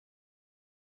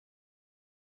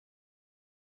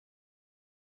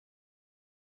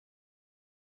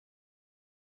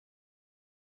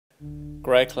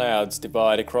Grey clouds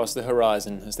divide across the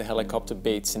horizon as the helicopter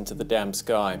beats into the damp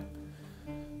sky.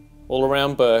 All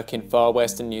around Bourke in far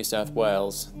western New South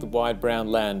Wales, the wide brown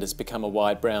land has become a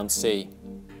wide brown sea.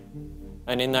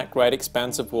 And in that great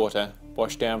expanse of water,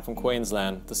 washed down from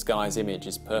Queensland, the sky's image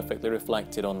is perfectly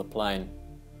reflected on the plain.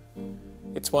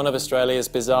 It's one of Australia's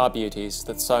bizarre beauties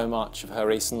that so much of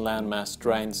her eastern landmass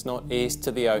drains not east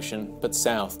to the ocean, but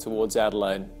south towards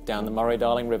Adelaide, down the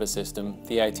Murray-Darling River system,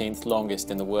 the 18th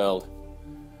longest in the world.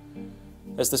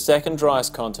 As the second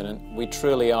driest continent, we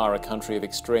truly are a country of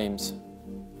extremes.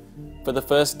 For the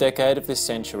first decade of this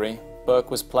century,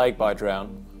 Bourke was plagued by drought.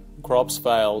 Crops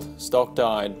failed, stock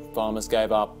died, farmers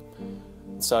gave up,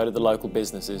 and so did the local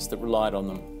businesses that relied on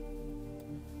them.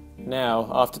 Now,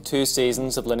 after 2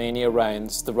 seasons of La Niña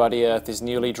rains, the ruddy earth is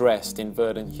newly dressed in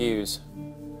verdant hues.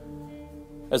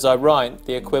 As I write,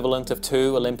 the equivalent of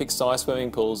 2 Olympic-sized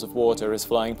swimming pools of water is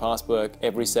flowing past Bourke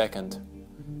every second.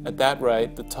 At that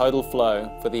rate, the total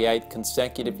flow for the 8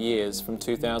 consecutive years from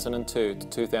 2002 to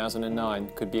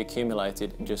 2009 could be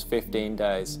accumulated in just 15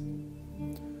 days.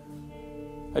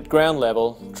 At ground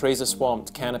level, trees are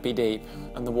swamped canopy deep,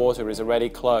 and the water is already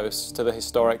close to the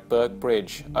historic Bourke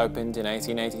Bridge, opened in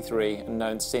 1883 and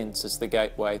known since as the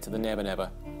gateway to the Never Never.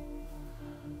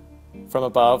 From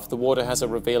above, the water has a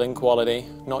revealing quality,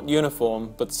 not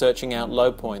uniform, but searching out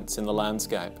low points in the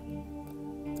landscape.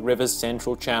 The river's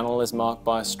central channel is marked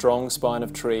by a strong spine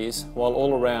of trees, while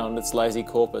all around its lazy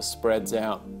corpus spreads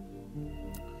out.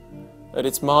 At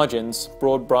its margins,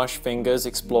 broad brush fingers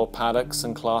explore paddocks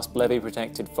and clasp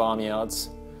levee-protected farmyards.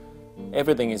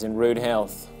 Everything is in rude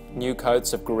health. New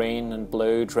coats of green and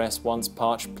blue dress once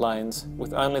parched plains,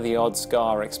 with only the odd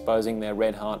scar exposing their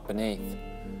red heart beneath.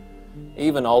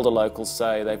 Even older locals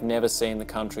say they've never seen the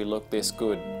country look this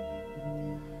good.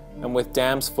 And with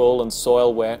dams full and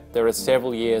soil wet, there are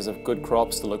several years of good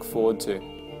crops to look forward to.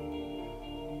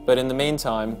 But in the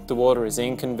meantime, the water is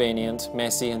inconvenient,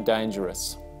 messy and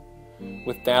dangerous.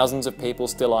 With thousands of people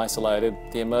still isolated,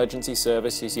 the emergency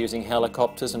service is using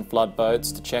helicopters and flood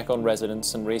boats to check on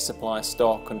residents and resupply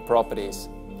stock and properties.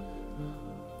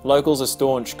 Locals are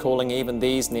staunch, calling even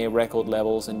these near record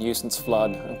levels a nuisance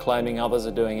flood and claiming others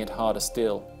are doing it harder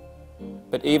still.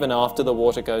 But even after the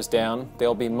water goes down,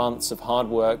 there'll be months of hard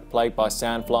work plagued by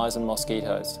sandflies and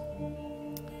mosquitoes.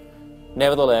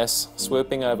 Nevertheless,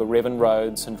 swooping over riven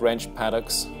roads and drenched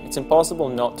paddocks, it's impossible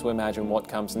not to imagine what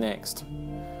comes next.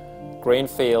 Green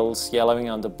fields yellowing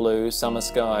under blue summer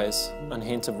skies, and a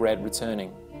hint of red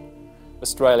returning.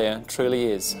 Australia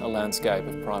truly is a landscape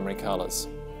of primary colours.